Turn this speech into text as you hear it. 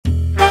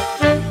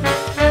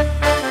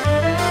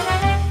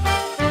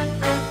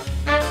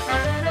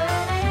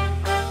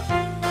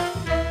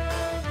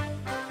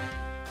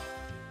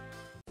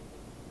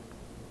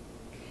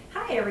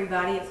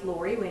everybody, it's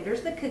Glori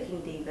Winders, the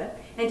cooking diva,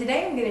 and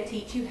today I'm going to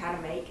teach you how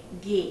to make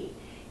ghee.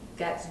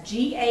 That's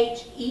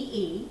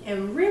G-H-E-E,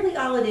 and really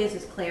all it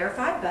is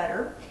clarified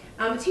butter.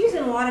 It's used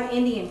in a lot of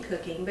Indian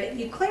cooking, but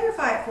you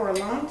clarify it for a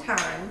long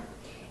time,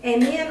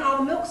 and then all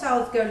the milk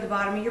solids go to the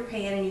bottom of your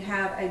pan, and you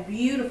have a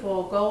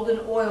beautiful golden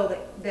oil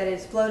that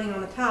is floating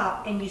on the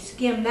top, and you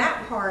skim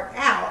that part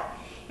out.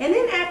 And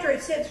then after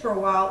it sits for a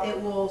while,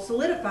 it will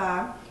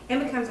solidify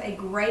and becomes a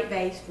great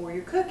base for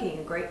your cooking,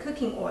 a great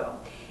cooking oil.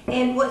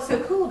 And what's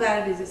so cool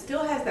about it is it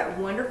still has that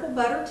wonderful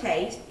butter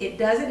taste. It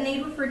doesn't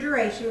need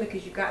refrigeration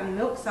because you've gotten the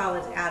milk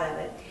solids out of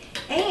it.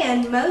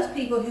 And most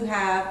people who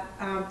have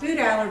food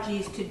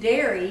allergies to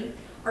dairy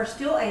are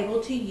still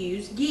able to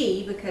use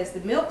ghee because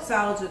the milk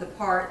solids are the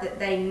part that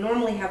they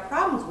normally have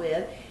problems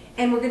with.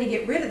 And we're going to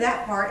get rid of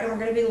that part and we're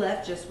going to be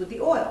left just with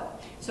the oil.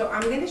 So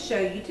I'm going to show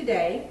you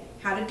today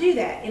how to do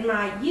that. In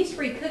my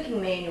yeast-free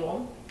cooking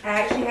manual, I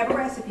actually have a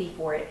recipe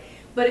for it,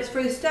 but it's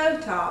for the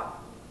stovetop.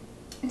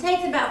 It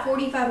takes about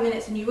 45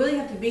 minutes and you really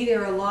have to be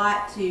there a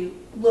lot to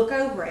look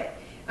over it.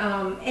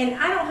 And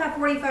I don't have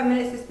 45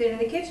 minutes to spend in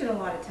the kitchen a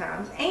lot of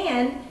times,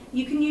 and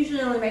you can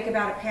usually only make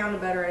about a pound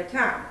of butter at a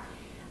time.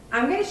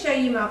 I'm going to show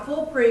you my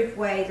foolproof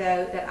way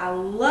though that I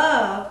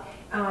love,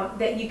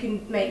 that you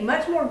can make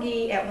much more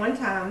ghee at one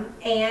time,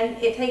 and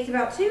it takes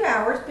about 2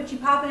 hours, but you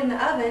pop it in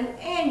the oven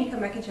and you come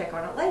back and check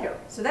on it later.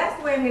 So that's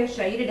the way I'm going to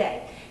show you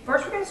today.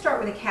 First we're going to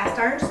start with a cast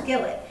iron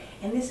skillet,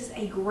 and this is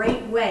a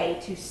great way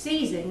to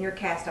season your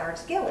cast iron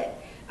skillet,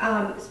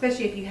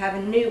 especially if you have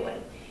a new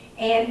one.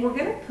 And we're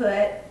going to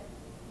put,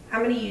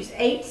 I'm going to use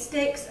 8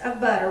 sticks of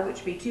butter, which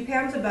would be 2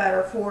 pounds of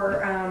butter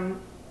for,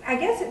 I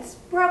guess it's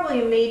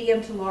probably a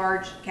medium to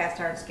large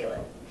cast iron skillet.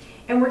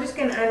 And we're just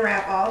going to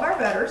unwrap all of our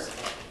butters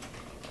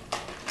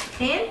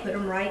and put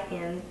them right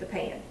in the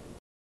pan.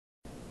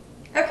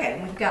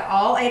 Okay, we've got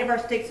all 8 of our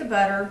sticks of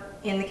butter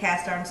in the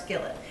cast iron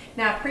skillet.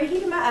 Now, I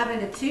preheated my oven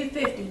to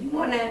 250. You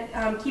want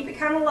to keep it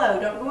kind of low.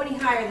 Don't go any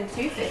higher than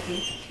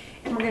 250.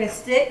 And we're going to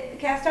stick the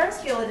cast iron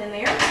skillet in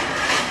there.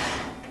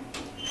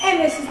 And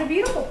this is the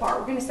beautiful part.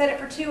 We're going to set it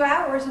for 2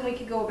 hours and we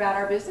could go about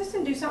our business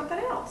and do something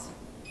else.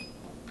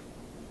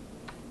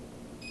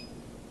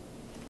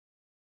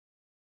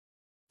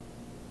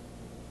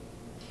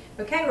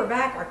 Okay, we're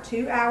back. Our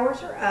 2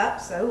 hours are up,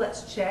 so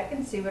let's check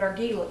and see what our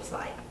ghee looks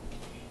like.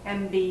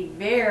 And be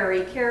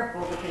very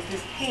careful because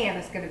this pan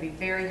is going to be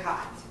very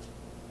hot.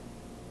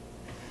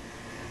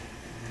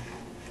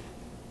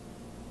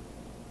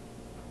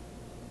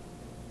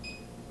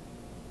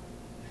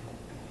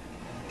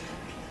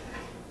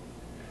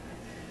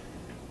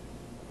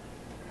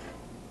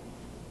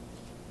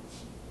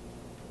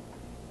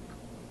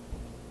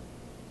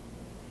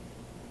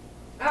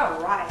 All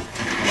right.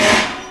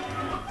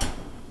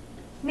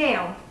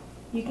 Now,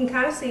 you can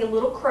kind of see a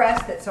little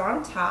crust that's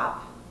on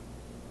top.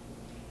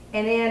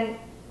 And then,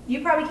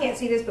 you probably can't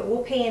see this, but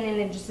we'll pan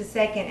in just a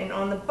second. And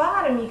on the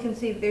bottom, you can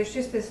see there's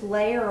just this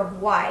layer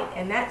of white.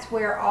 And that's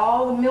where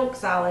all the milk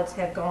solids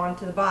have gone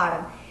to the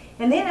bottom.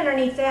 And then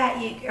underneath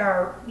that,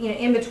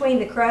 in between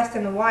the crust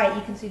and the white,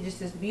 you can see just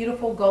this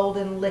beautiful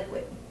golden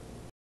liquid.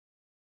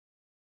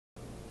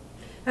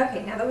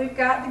 Okay, now that we've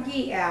got the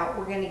ghee out,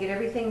 we're going to get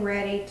everything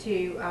ready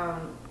to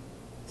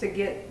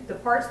get the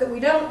parts that we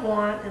don't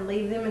want and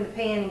leave them in the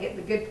pan and get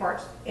the good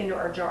parts into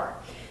our jar.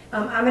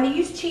 I'm going to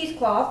use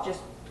cheesecloth,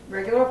 just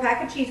regular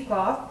pack of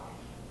cheesecloth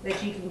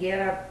that you can get.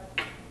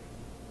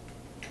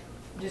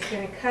 I'm just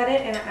going to cut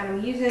it, and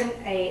I'm using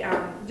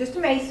just a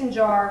mason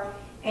jar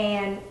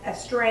and a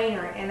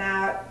strainer, and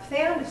I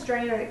found a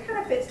strainer that kind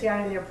of fits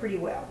down in there pretty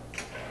well.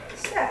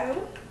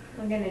 So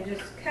I'm going to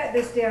just cut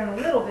this down a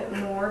little bit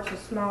more to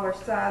smaller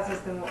sizes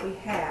than what we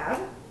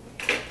have.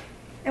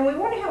 And we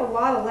want to have a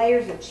lot of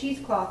layers of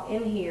cheesecloth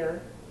in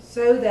here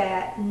so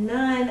that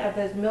none of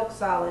those milk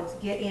solids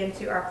get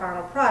into our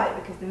final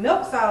product, because the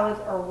milk solids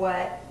are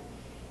what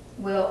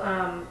will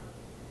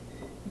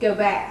go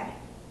bad,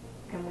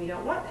 and we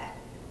don't want that.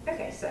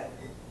 Okay, so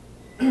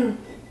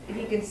if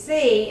you can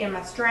see in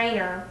my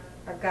strainer,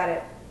 I've got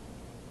it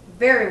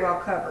very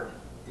well covered.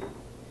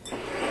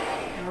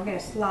 And we're going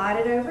to slide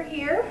it over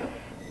here.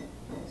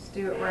 Let's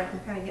do it where I can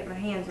kind of get my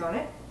hands on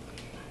it.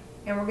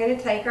 And we're going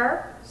to take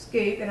our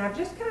scoop, and I've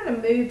just kind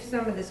of moved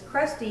some of this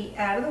crusty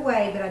out of the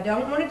way, but I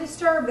don't want to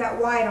disturb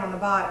that white on the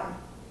bottom,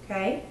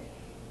 okay?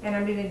 And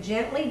I'm going to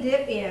gently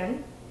dip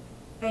in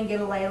and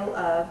get a ladle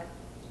of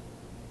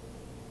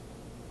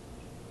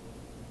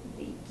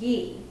the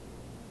ghee.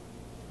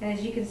 And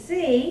as you can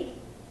see,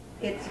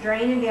 it's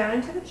draining down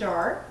into the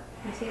jar.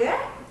 You see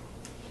that?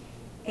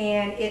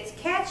 And it's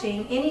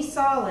catching any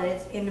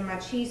solids into my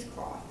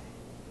cheesecloth.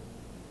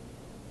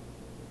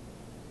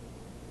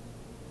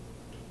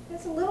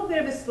 It's a little bit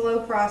of a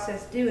slow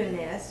process doing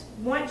this.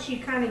 Once you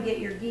kind of get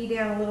your ghee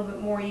down a little bit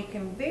more, you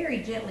can very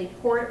gently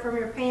pour it from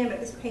your pan,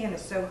 but this pan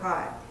is so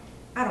hot,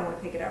 I don't want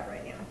to pick it up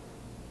right now.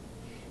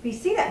 But you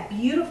see that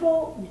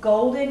beautiful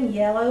golden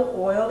yellow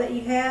oil that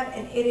you have,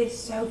 and it is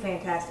so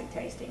fantastic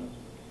tasting.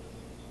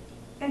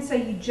 And so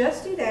you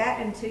just do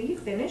that until you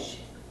finish.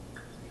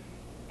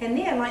 And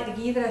then, like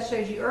the ghee that I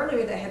showed you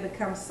earlier that had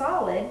become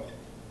solid,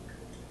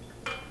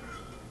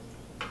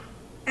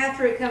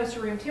 After it comes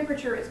to room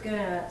temperature, it's going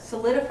to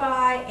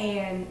solidify,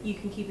 and you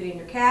can keep it in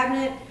your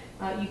cabinet.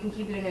 You can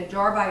keep it in a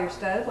jar by your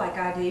stove like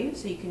I do,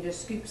 so you can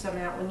just scoop some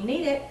out when you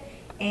need it.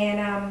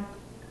 And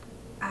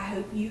I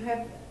hope you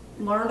have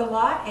learned a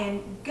lot,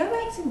 and go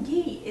make some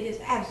ghee. It is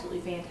absolutely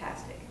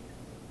fantastic.